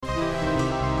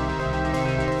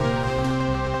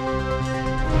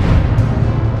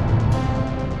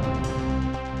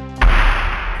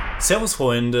Servus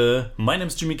Freunde, my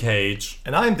name's Jimmy Cage.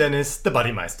 And I'm Dennis, the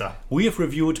Buddymeister. We have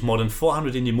reviewed more than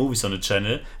 400 indie movies on the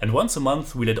channel, and once a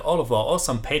month we let all of our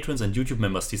awesome patrons and YouTube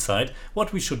members decide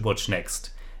what we should watch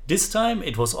next. This time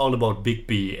it was all about Big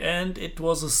B, and it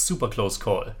was a super close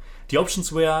call. The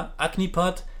options were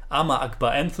Agnipath, Amar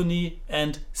Akbar Anthony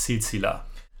and Silsila.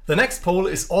 The next poll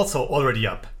is also already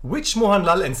up. Which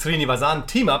Mohanlal and Srinivasan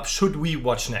team-up should we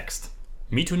watch next?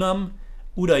 Mithunam,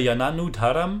 Udayananu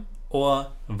Tharam or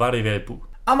Varivelpu?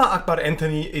 Amar Akbar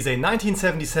Anthony is a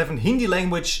 1977 Hindi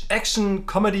language action,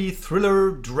 comedy,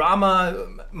 thriller, drama,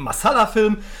 Masala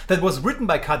film that was written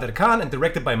by Kader Khan and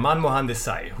directed by Manmohan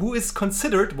Desai, who is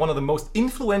considered one of the most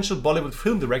influential Bollywood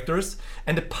film directors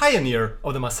and a pioneer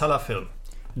of the Masala film.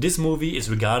 This movie is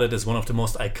regarded as one of the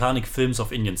most iconic films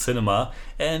of Indian cinema,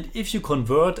 and if you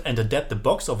convert and adapt the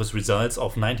box office results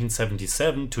of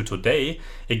 1977 to today,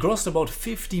 it grossed about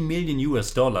 $50 million,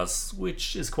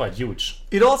 which is quite huge.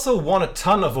 It also won a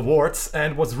ton of awards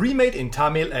and was remade in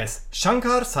Tamil as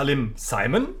Shankar Salim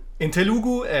Simon, in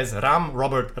Telugu as Ram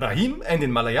Robert Rahim, and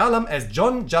in Malayalam as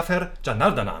John Jaffer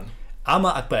Janardanan.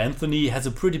 Amar Akbar Anthony has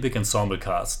a pretty big ensemble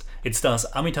cast. It stars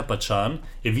Amitabh Bachchan,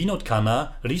 Vinod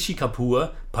Khanna, Rishi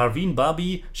Kapoor, Parveen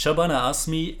Babi, Shabana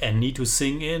Azmi and Neetu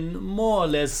Singh in more or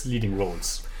less leading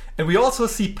roles. And we also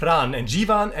see Pran and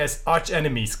Jivan as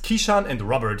arch-enemies Kishan and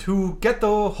Robert, who get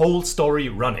the whole story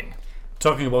running.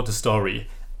 Talking about the story,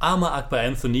 Amar Akbar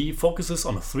Anthony focuses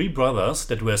on three brothers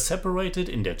that were separated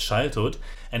in their childhood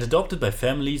and adopted by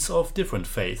families of different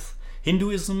faith: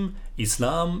 Hinduism,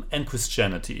 Islam and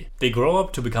Christianity. They grow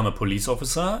up to become a police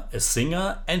officer, a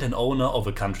singer and an owner of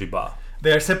a country bar.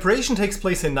 Their separation takes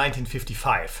place in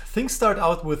 1955. Things start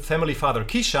out with family father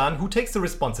Kishan, who takes the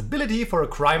responsibility for a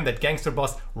crime that gangster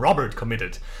boss Robert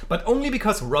committed, but only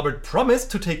because Robert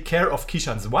promised to take care of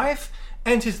Kishan's wife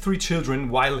and his three children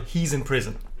while he's in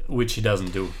prison. Which he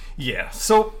doesn't do. Yeah,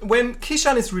 so when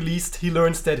Kishan is released, he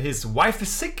learns that his wife is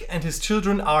sick and his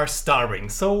children are starving,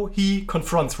 so he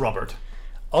confronts Robert.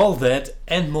 All that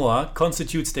and more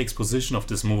constitutes the exposition of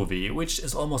this movie, which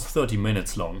is almost 30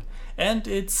 minutes long. And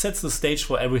it sets the stage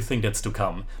for everything that's to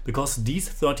come, because these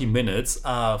 30 minutes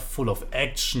are full of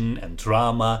action and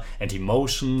drama and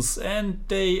emotions, and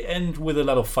they end with a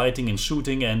lot of fighting and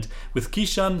shooting, and with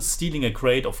Kishan stealing a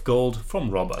crate of gold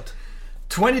from Robert.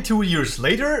 22 years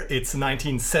later, it's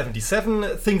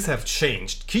 1977, things have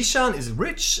changed. Kishan is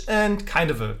rich and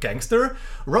kind of a gangster,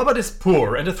 Robert is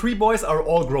poor and the three boys are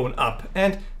all grown up,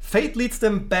 and fate leads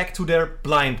them back to their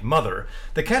blind mother.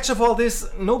 The catch of all this,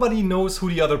 nobody knows who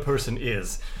the other person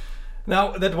is.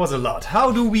 Now, that was a lot.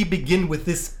 How do we begin with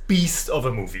this beast of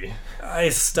a movie? I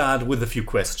start with a few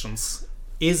questions.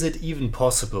 Is it even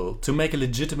possible to make a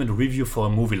legitimate review for a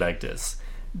movie like this?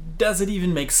 Does it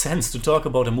even make sense to talk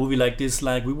about a movie like this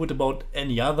like we would about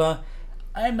any other?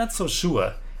 I'm not so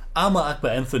sure. Amar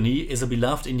Akbar Anthony is a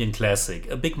beloved Indian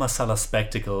classic, a big masala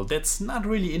spectacle that's not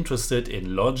really interested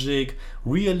in logic,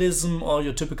 realism or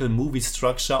your typical movie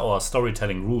structure or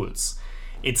storytelling rules.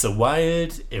 It's a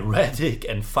wild, erratic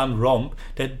and fun romp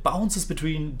that bounces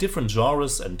between different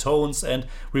genres and tones and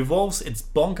revolves its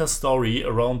bonkers story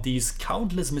around these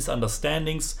countless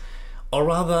misunderstandings, or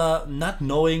rather, not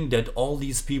knowing that all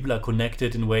these people are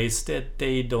connected in ways that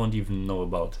they don't even know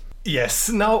about. Yes,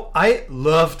 now I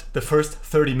loved the first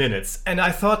 30 minutes and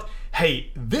I thought,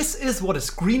 hey, this is what a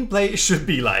screenplay should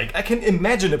be like. I can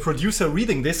imagine a producer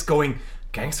reading this going,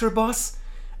 gangster boss?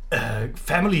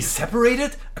 Family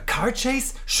separated? A car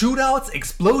chase? Shootouts?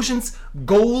 Explosions?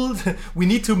 Gold? We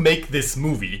need to make this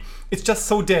movie. It's just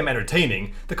so damn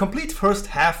entertaining. The complete first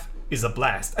half is a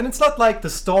blast, and it's not like the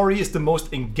story is the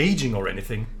most engaging or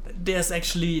anything. There's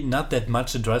actually not that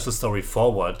much that drives the story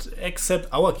forward, except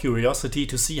our curiosity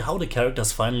to see how the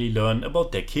characters finally learn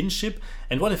about their kinship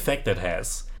and what effect that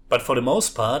has. But for the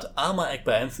most part, Amar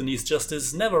Akbar Anthony is just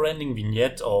this never-ending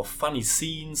vignette of funny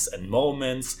scenes and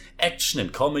moments, action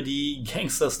and comedy,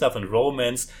 gangster stuff and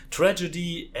romance,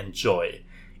 tragedy and joy.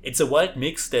 It's a wild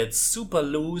mix that's super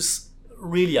loose,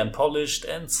 really unpolished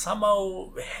and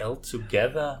somehow held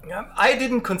together. I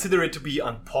didn't consider it to be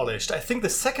unpolished. I think the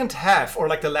second half, or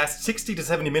like the last 60 to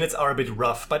 70 minutes, are a bit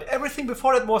rough, but everything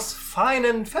before that was fine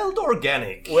and felt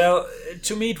organic. Well,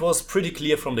 to me it was pretty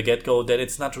clear from the get-go that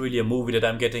it's not really a movie that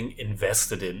I'm getting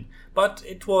invested in, but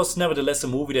it was nevertheless a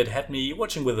movie that had me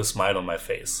watching with a smile on my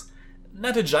face.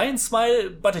 Not a giant smile,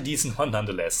 but a decent one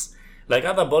nonetheless. Like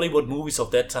other Bollywood movies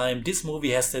of that time, this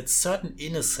movie has that certain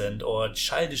innocent or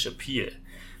childish appeal.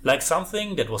 Like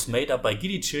something that was made up by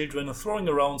giddy children throwing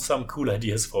around some cool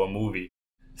ideas for a movie.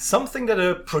 Something that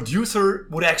a producer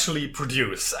would actually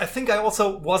produce. I think I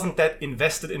also wasn't that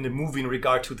invested in the movie in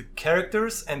regard to the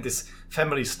characters and this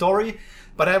family story.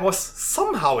 but I was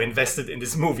somehow invested in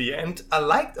this movie, and I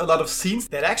liked a lot of scenes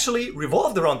that actually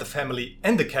revolved around the family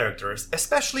and the characters,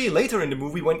 especially later in the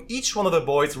movie when each one of the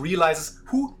boys realizes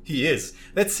who he is.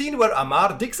 That scene where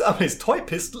Amar digs up his toy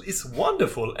pistol is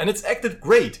wonderful, and it's acted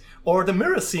great, or the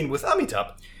mirror scene with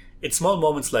Amitabh. It's small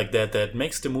moments like that that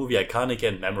makes the movie iconic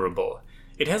and memorable.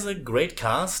 It has a great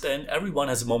cast and everyone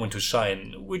has a moment to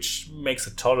shine, which makes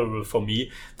it tolerable for me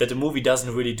that the movie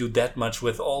doesn't really do that much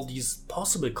with all these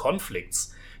possible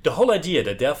conflicts. The whole idea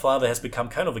that their father has become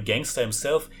kind of a gangster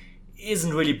himself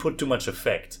isn't really put too much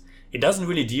effect. It doesn't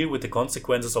really deal with the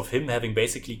consequences of him having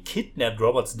basically kidnapped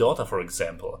Robert's daughter, for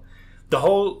example. The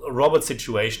whole Robert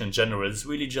situation in general is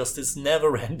really just this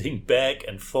never-ending back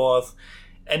and forth.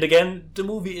 And again, the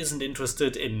movie isn't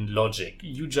interested in logic.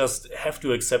 You just have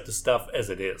to accept the stuff as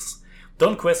it is.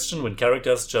 Don't question when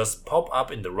characters just pop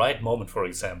up in the right moment, for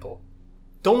example.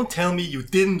 Don't tell me you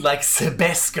didn't like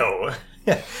Sebesco.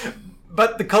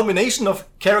 But the culmination of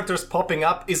characters popping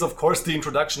up is of course the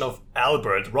introduction of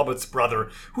Albert, Robert's brother,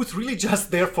 who's really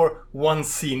just there for one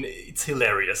scene. It's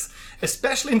hilarious.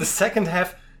 Especially in the second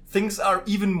half, things are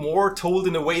even more told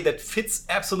in a way that fits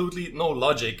absolutely no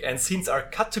logic, and scenes are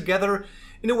cut together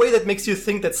in a way that makes you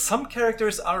think that some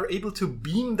characters are able to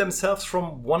beam themselves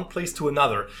from one place to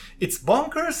another. It's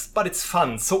bonkers, but it's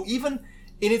fun. So even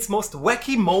in its most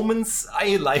wacky moments,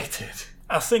 I liked it.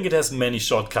 I think it has many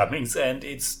shortcomings and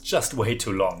it's just way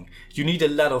too long. You need a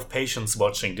lot of patience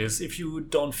watching this if you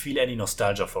don't feel any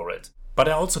nostalgia for it. But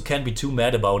I also can't be too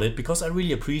mad about it because I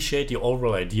really appreciate the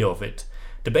overall idea of it.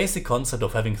 The basic concept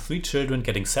of having 3 children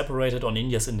getting separated on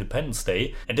India's Independence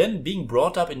Day and then being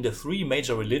brought up in the 3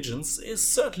 major religions is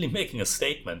certainly making a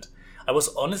statement. I was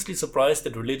honestly surprised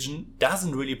that religion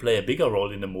doesn't really play a bigger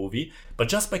role in the movie, but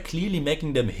just by clearly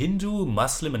making them Hindu,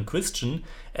 Muslim and Christian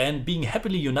and being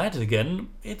happily united again,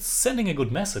 it's sending a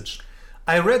good message.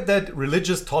 I read that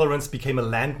religious tolerance became a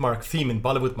landmark theme in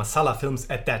Bollywood Masala films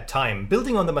at that time,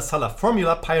 building on the Masala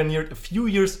formula pioneered a few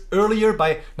years earlier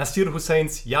by Nasir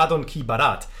Hussain's Yadon Ki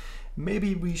Barat.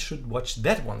 Maybe we should watch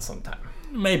that one sometime.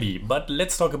 Maybe, but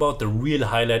let's talk about the real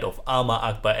highlight of Amar,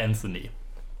 Akbar, Anthony.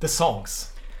 The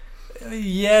songs.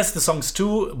 Yes, the songs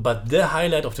too, but the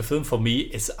highlight of the film for me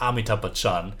is Amitabh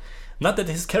Bachchan. Not that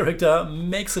his character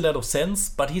makes a lot of sense,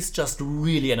 but he's just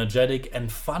really energetic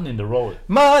and fun in the role.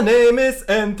 My name is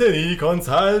Anthony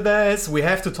Gonsalves. We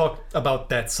have to talk about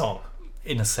that song.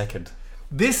 In a second.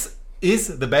 This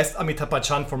is the best Amitabh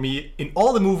Bachchan for me in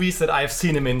all the movies that I have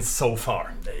seen him in so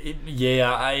far.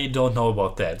 Yeah, I don't know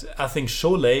about that. I think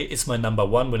Sholay is my number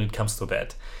 1 when it comes to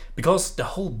that. Because the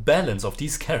whole balance of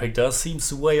these characters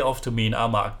seems way off to me in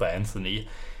Amar, Akbar, Anthony.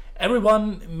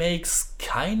 Everyone makes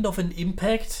kind of an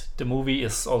impact. The movie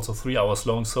is also 3 hours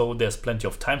long, so there's plenty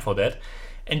of time for that.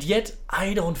 And yet,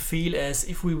 I don't feel as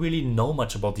if we really know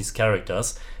much about these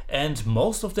characters, and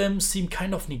most of them seem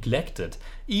kind of neglected,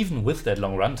 even with that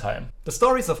long runtime. The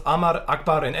stories of Amar,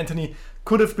 Akbar and Anthony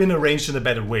could have been arranged in a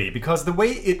better way, because the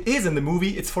way it is in the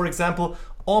movie, it's for example,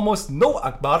 almost no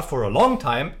Akbar for a long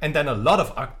time, and then a lot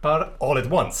of Akbar all at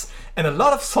once. And a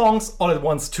lot of songs all at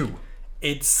once too.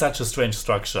 It's such a strange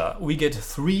structure. We get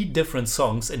 3 different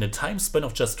songs in a time span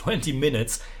of just 20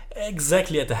 minutes,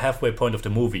 exactly at the halfway point of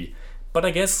the movie. But I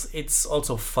guess it's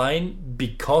also fine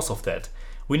because of that.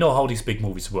 We know how these big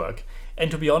movies work.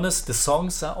 And to be honest, the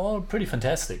songs are all pretty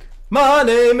fantastic. My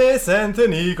name is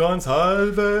Anthony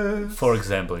Gonsalves. For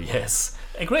example, yes.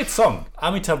 A great song.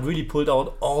 Amitabh really pulled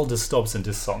out all the stops in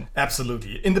this song.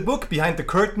 Absolutely. In the book Behind the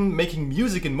Curtain, Making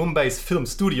Music in Mumbai's Film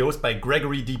Studios by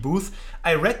Gregory D. Booth,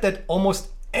 I read that almost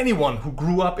anyone who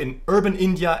grew up in urban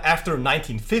India after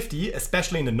 1950,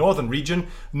 especially in the northern region,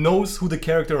 knows who the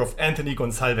character of Anthony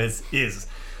Gonsalves is.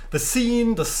 The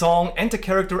scene, the song and the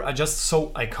character are just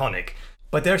so iconic.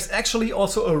 But there's actually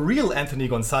also a real Anthony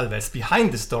Gonsalves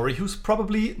behind the story who's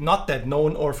probably not that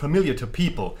known or familiar to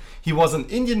people. He was an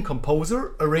Indian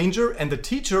composer, arranger and the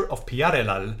teacher of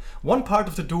Pyarelal, one part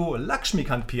of the duo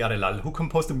Lakshmikant Pyarelal, who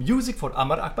composed the music for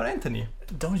Amar, Akbar, Anthony.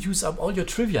 Don't use up all your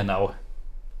trivia now.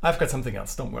 I've got something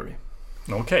else, don't worry.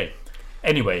 Okay.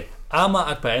 Anyway, Amar,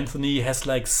 Akbar, Anthony has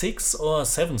like 6 or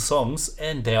 7 songs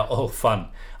and they're all fun.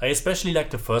 I especially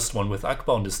like the first one with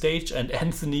Akbar on the stage and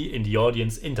Anthony in the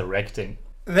audience interacting.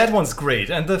 That one's great,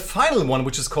 and the final one,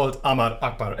 which is called Amar,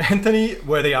 Akbar, Anthony,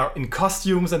 where they are in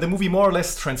costumes and the movie more or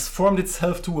less transformed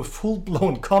itself to a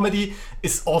full-blown comedy,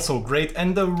 is also great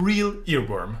and a real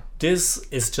earworm. This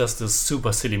is just a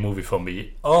super silly movie for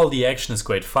me. All the action is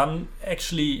great fun,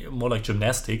 actually more like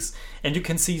gymnastics, and you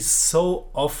can see so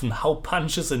often how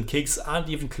punches and kicks aren't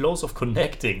even close of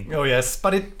connecting. Oh yes,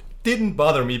 but it didn't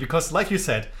bother me because, like you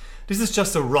said, this is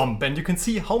just a romp and you can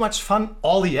see how much fun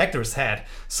all the actors had.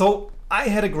 So I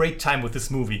had a great time with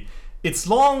this movie. It's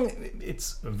long,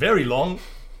 it's very long,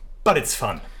 but it's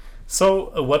fun.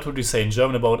 So, what would you say in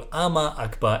German about Amar,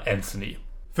 Akbar, Anthony?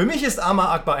 Für mich ist Amar,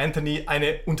 Akbar, Anthony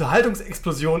eine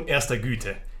Unterhaltungsexplosion erster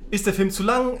Güte. Ist der Film zu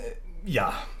lang?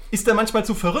 Ja. Ist er manchmal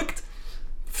zu verrückt?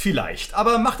 Vielleicht.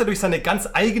 Aber macht er durch seine ganz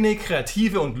eigene,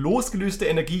 kreative und losgelöste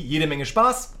Energie jede Menge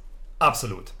Spaß?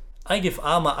 Absolut. I give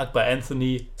Amar, Akbar,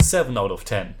 Anthony 7 out of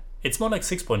 10. It's more like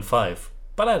 6.5,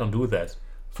 but I don't do that.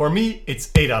 For me,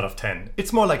 it's 8 out of 10.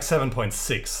 It's more like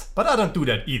 7.6, but I don't do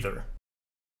that either.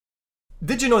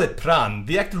 Did you know that Pran,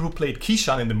 the actor who played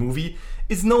Kishan in the movie,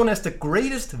 is known as the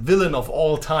greatest villain of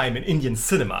all time in Indian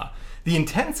cinema? The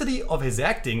intensity of his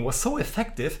acting was so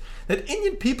effective that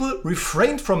Indian people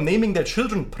refrained from naming their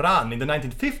children Pran in the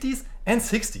 1950s and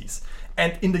 60s.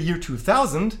 And in the year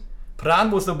 2000,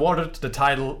 Pran was awarded the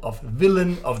title of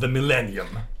Villain of the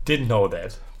Millennium. Didn't know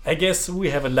that. I guess we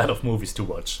have a lot of movies to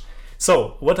watch.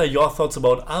 So, what are your thoughts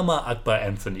about Amar, Akbar,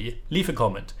 Anthony? Leave a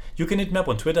comment. You can hit me up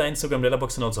on Twitter, Instagram,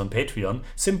 Letterboxd and also on Patreon,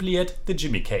 simply at the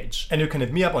Jimmy Cage. And you can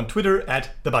hit me up on Twitter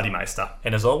at the Bodymeister.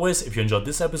 And as always, if you enjoyed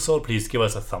this episode, please give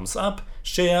us a thumbs up,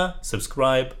 share,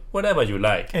 subscribe, whatever you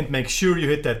like. And make sure you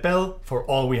hit that bell for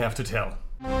all we have to tell.